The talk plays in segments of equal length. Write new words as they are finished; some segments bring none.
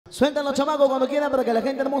Suéltalo, chamacos, cuando quieran para que la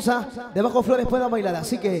gente hermosa de Bajo Flores pueda bailar.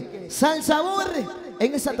 Así que, sal sabor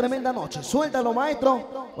en esa tremenda noche. Suéltalo,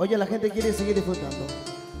 maestro. Oye, la gente quiere seguir disfrutando.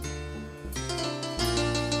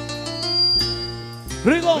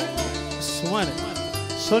 Rico, suena.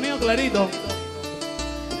 Sonido clarito.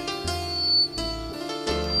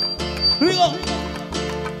 Rico.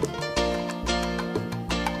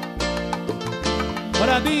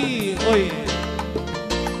 Para ti, oye.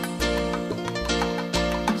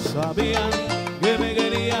 Sabía que me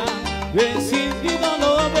quería, que sin ti no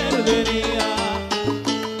lo perdería.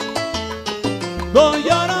 No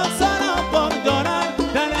lloro solo por llorar,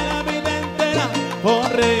 daré la vida entera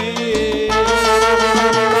por reír.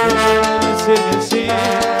 Decir que sí,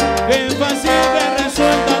 que fácil que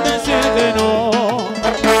resulta decir que no.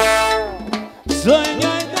 Sueño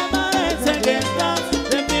y te parece que estás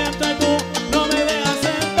despierta y tú no me dejas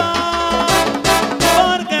en paz,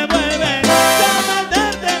 porque vuelves a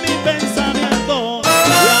meterte en mi pensamiento y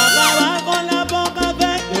acabar con la poca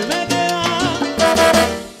fe que me queda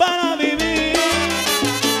para vivir.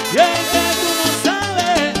 Y es que tú no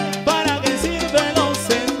sabes para qué sirven los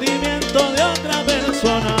sentimientos de otra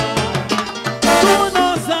persona. Tú no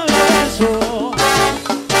sabes eso,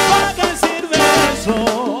 para qué sirve eso.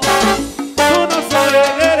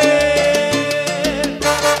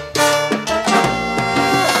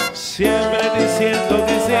 Siempre diciendo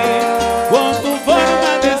que sí, con tu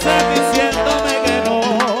forma de estar diciéndome que no.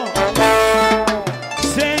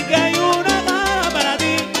 Sé que hay una cara para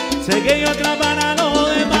ti, sé que hay otra para los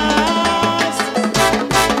demás,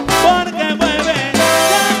 porque vuelve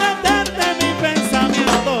a meterte en mi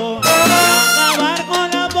pensamiento y acabar con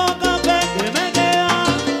la poca fe que me queda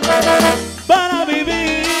para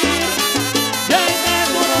vivir. Y es que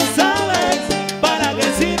tú no sabes para qué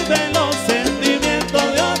sirven los sentimientos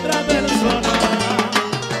de otra persona.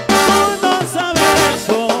 Tú no sabes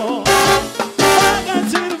eso, para qué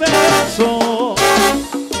sirve eso.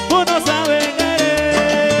 Tú no sabes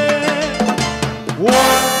querer.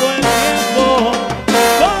 Cuando el tiempo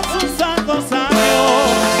con sus santos años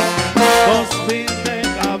nos pinte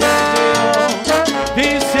cabello y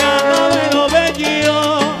se acabe lo bello.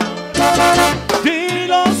 Y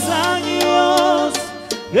los años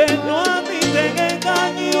que no admiten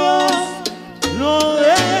engaños no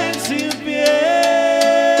dejen sin pie.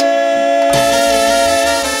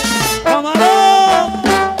 ¡Camarón!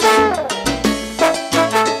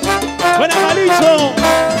 ¡Buena, Malizo!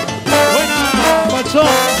 ¡Buena,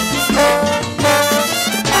 Pachón!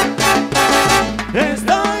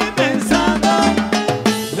 Estoy pensando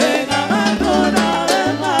en amarte una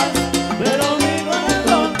vez más, pero mi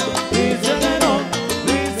corazón dice que no,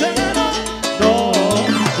 dice que no, no.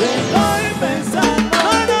 Estoy pensando,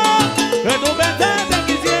 no, que tú pensaste que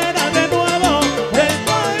quisieras de nuevo.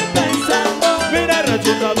 Estoy pensando, mira el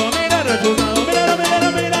resultado, míralo,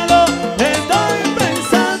 míralo. Estoy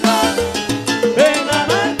pensando en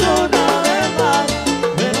amarte una vez más,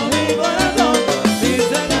 pero mi corazón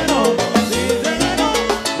dice que no,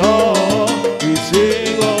 no, y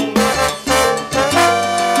sigo.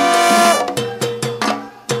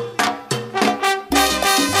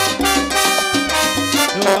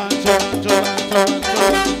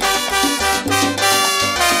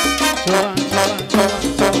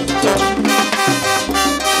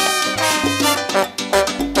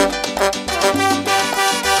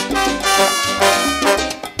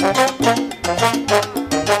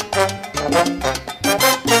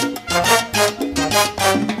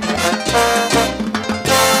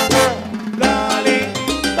 Dale,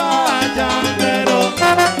 vallanero,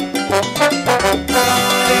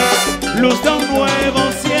 dale, luz de un nuevo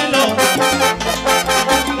cielo.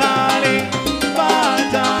 Dale,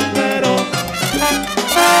 vallanero,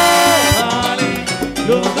 dale,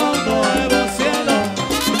 luz de un nuevo cielo.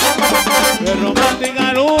 Qué romántica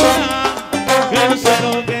luna, que no sé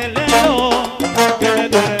lo que leo, que me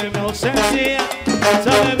duele mi ausencia,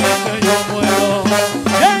 sabe bien que yo muero.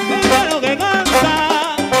 Y lo que canta,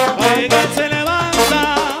 oye que se levanta,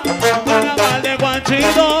 carnaval de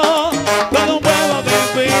Guanchito, todo un pueblo que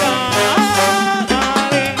inspira.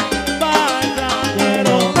 Dale,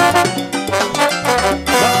 vallanero,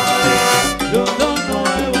 dale, luz de un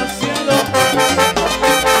nuevo cielo.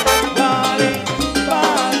 Dale,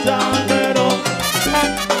 vallanero,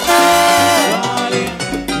 dale,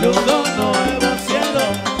 luz de un nuevo cielo.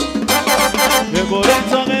 Que por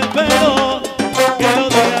eso me espero que los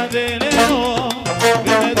días de enero,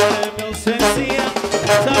 que me duele mi ausencia,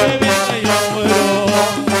 sabe bien que yo muero.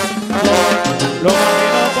 Los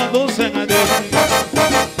caminos conducen a ti.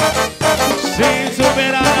 Si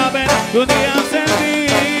supiera la pena que un día sentí,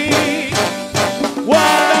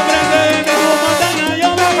 cuando aprendí de tu montaña yo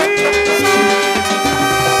me vi.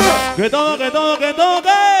 Que todo, que todo, que todo, que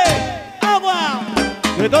agua.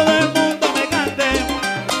 Que todo el mundo me cante,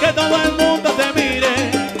 que todo el mundo te mire.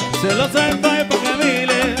 Se lo estoy porque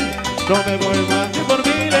mire, no me voy más ni por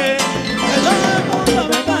miles. Que todo el mundo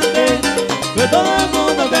me cante, que todo el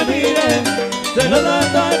mundo te mire. Se lo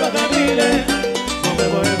estoy porque mire, no me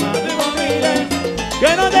voy más ni por miles.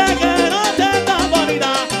 Que no te tan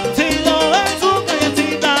bonita, si lo ves su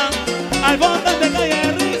callecita, al fondo de calle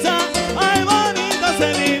risa, ay bonita se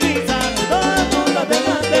divisa. Que todo el mundo te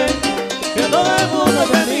cante, que todo el mundo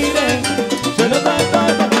te mire, se lo estoy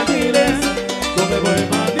para que mire, no me voy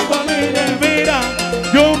más ni por miles. Mira,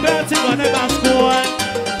 yo un clásico en el Pascual,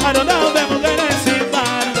 adorado de mujeres sin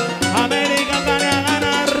par, América gane a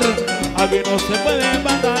ganar, aquí no se puede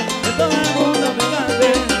empatar. Que todo el mundo me cante,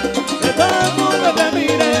 que todo el mundo te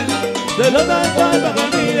mire, se lo estoy para que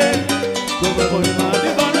mire, no me voy más ni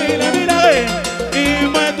por miles. Mira, ve, y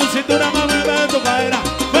mueve tu cintura, mami, mueve tu cadera,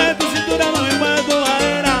 mueve tu cintura, mami, mueve tu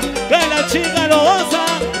cadera, que la chica lo goza,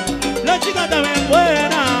 la chica también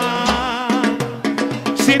buena.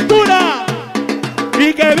 Cintura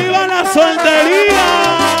y que viva la soltería.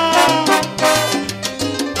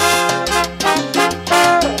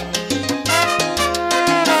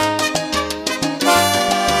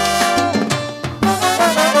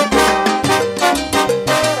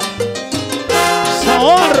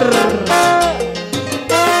 Sabor.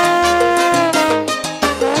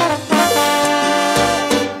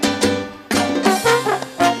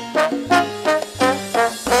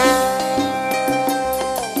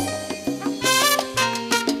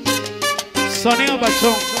 Sonido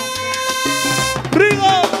Pachón.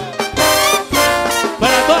 Rigo.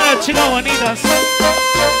 Para todas las chicas bonitas.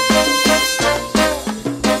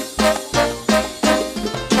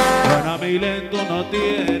 Para Milen tú no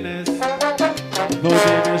tienes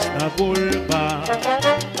la culpa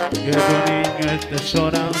que tu niño esté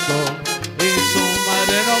llorando y su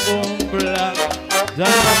madre no cumpla. Ya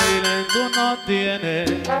Milen tú no tienes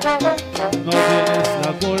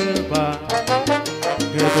la culpa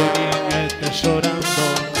que tu niño esté llorando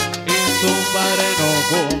y su padre no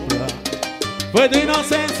cumpla. Fue tu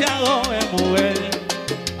inocencia, joven mujer,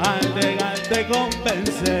 al dejarte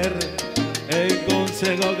convencer. El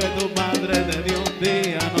consejo que tu madre te dio un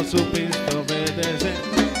día no supiste obedecer.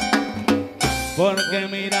 Porque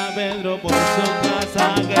mira Pedro por su casa,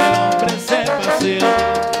 que el hombre se paseó,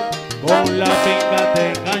 con la finca te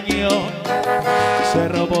engañó, se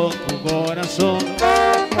robó tu corazón.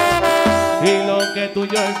 Y lo que tú y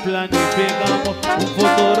yo planificamos, un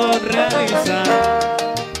futuro realizar,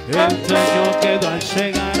 el sueño quedó al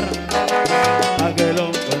llegar aquel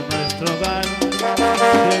hombre en nuestro hogar.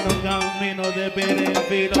 En un camino de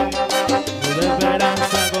perifilo, tu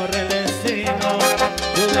esperanza corre el destino,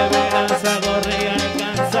 tu esperanza corre y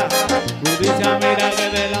alcanza, tu dicha mira que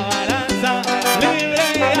de la balanza, libre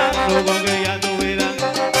y alto con que ya tu vida,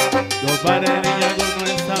 no pare niña con no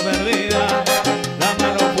está perdida, la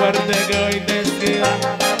mano fuerte que hoy te esquiva,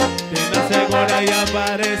 te asegura y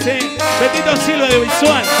aparece. Betito Silva de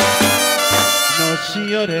Visual. No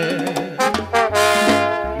llores,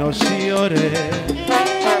 no llores,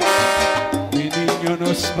 mi niño no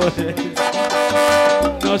llores,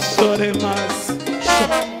 no llores más,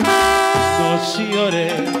 no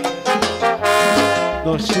llores,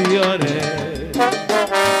 no llores,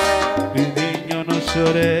 mi niño no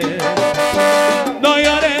llores, no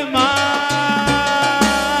llores más.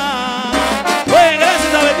 Oye,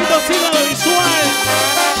 gracias a Betito Silva de Visual,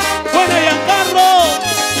 buena Giancarlo,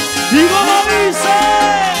 y como dice,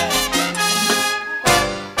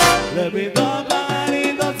 le pido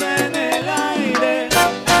pajaritos en el aire,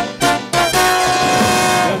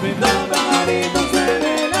 le pido pajaritos en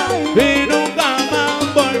el aire, y nunca me han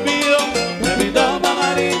volvido, le pido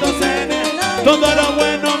pajaritos en el aire, todo lo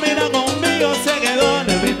bueno mira conmigo se quedó,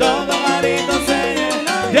 le pido pajaritos en el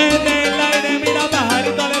aire, y en el aire mira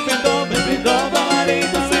pajaritos le pido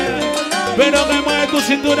pajaritos en el aire, pero que mueve tu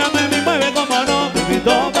cintura, me mueve como no, le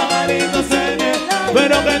pido pajaritos en el aire,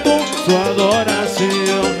 pero que tú, su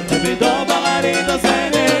adoración, le pido pajaritos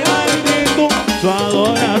en el aire, tú, su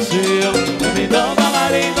adoración, le pido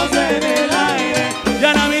pajaritos en el aire.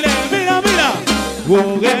 Ya la miré, mira, mira,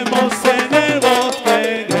 juguemos en el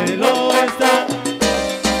bosque que lo está,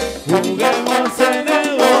 juguemos en el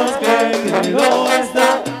bosque que lo está,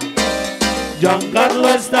 Giancarlo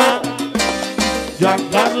está,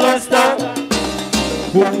 Giancarlo está,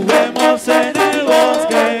 juguemos en el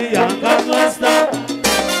bosque, Giancarlo está,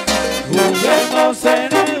 juguemos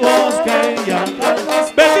en el bosque, Giancarlo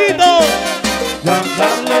está, Betito,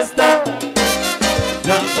 Giancarlo está,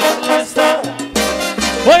 Giancarlo está,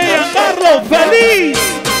 oye Giancarlo, feliz,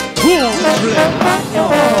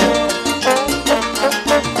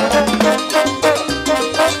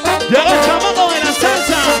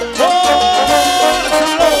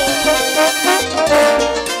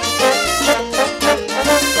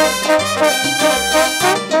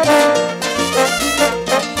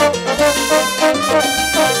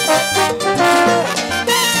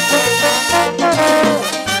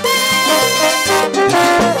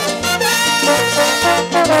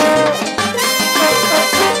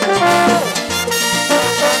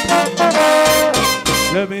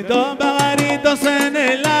 Le pintó pajaritos en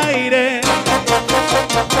el aire.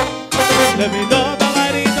 Le pintó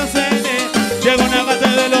pajaritos en el. Llegó una gata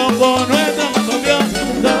de loco, nuestro copió.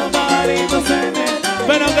 Dos pajaritos en el.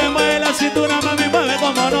 Pero que mueve la cintura, mami, mueve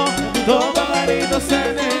como no. Dos pajaritos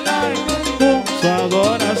en el aire. Su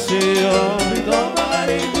adoración. Dos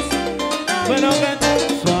pajaritos. Pero que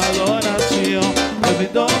su adoración. Le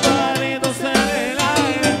pintó pajaritos en el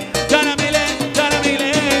aire. Yaramile,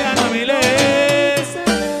 yaramile, yaramile.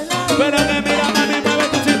 Pero que mira, mami, mueve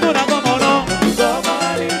tu cintura como no. Dos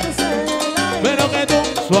pajaritos en el aire. Pero que tú,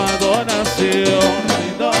 su adoración.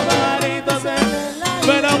 Dos pajaritos en el aire.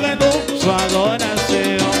 Pero que tú, su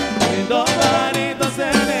adoración. Dos pajaritos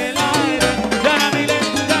en el aire. Yaramile,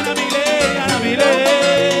 yaramile, yaramile.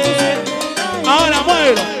 Ahora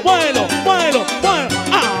muévelo, muévelo, muévelo, muévelo.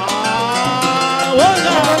 ¡Ah!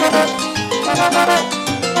 ¡Bueno!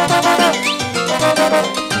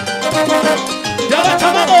 Ya va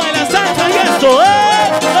Chamako de la salsa y esto es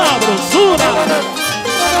sabrosura.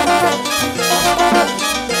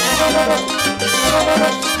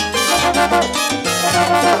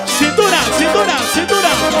 Cintura, cintura, cintura.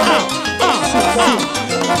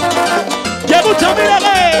 Llegó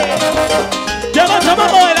Chamako, llegó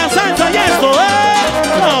Chamako de la salsa y esto es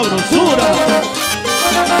sabrosura.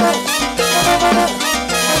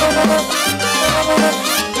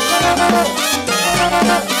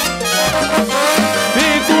 Mi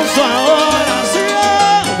curso ahora sí,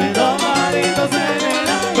 mis dos pajaritos en el.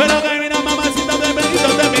 Pero que mira, mamacita,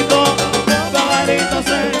 te pintó pajaritos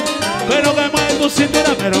en el. Pero que mueve tu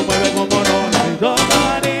cintura, pero mueve como no. Mis dos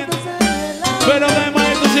pajaritos en el. Pero que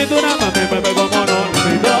mueve tu cintura, mami, mueve como no.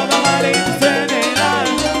 Mis dos pajaritos en el.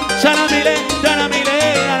 Yaramile, yaramile,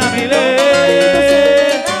 yaramile.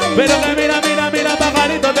 Pero que mira, mira, mira,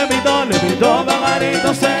 pajaritos te pintó, le pintó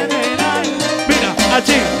pajaritos en el. Mira,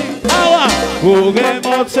 allí.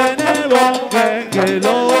 Juguemos en el bosque, que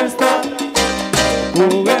lo está.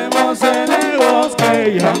 Juguemos en el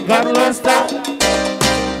bosque, Giancarlo está.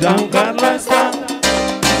 Giancarlo está.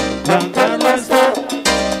 Giancarlo está.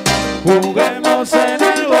 Juguemos en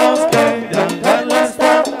el bosque, Giancarlo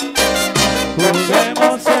está.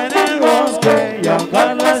 Juguemos en el bosque,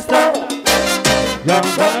 Giancarlo está.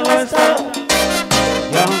 Giancarlo está.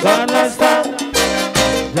 Giancarlo está.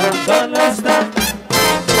 Giancarlo está.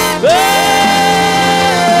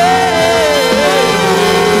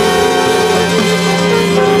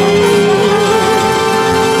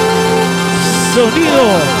 Sonido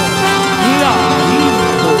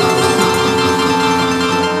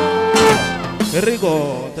Qué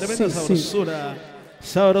rico, tremenda sabrosura.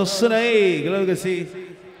 Sabrosura ahí, claro que sí.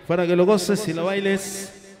 Para que lo goces y lo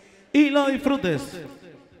bailes y lo disfrutes.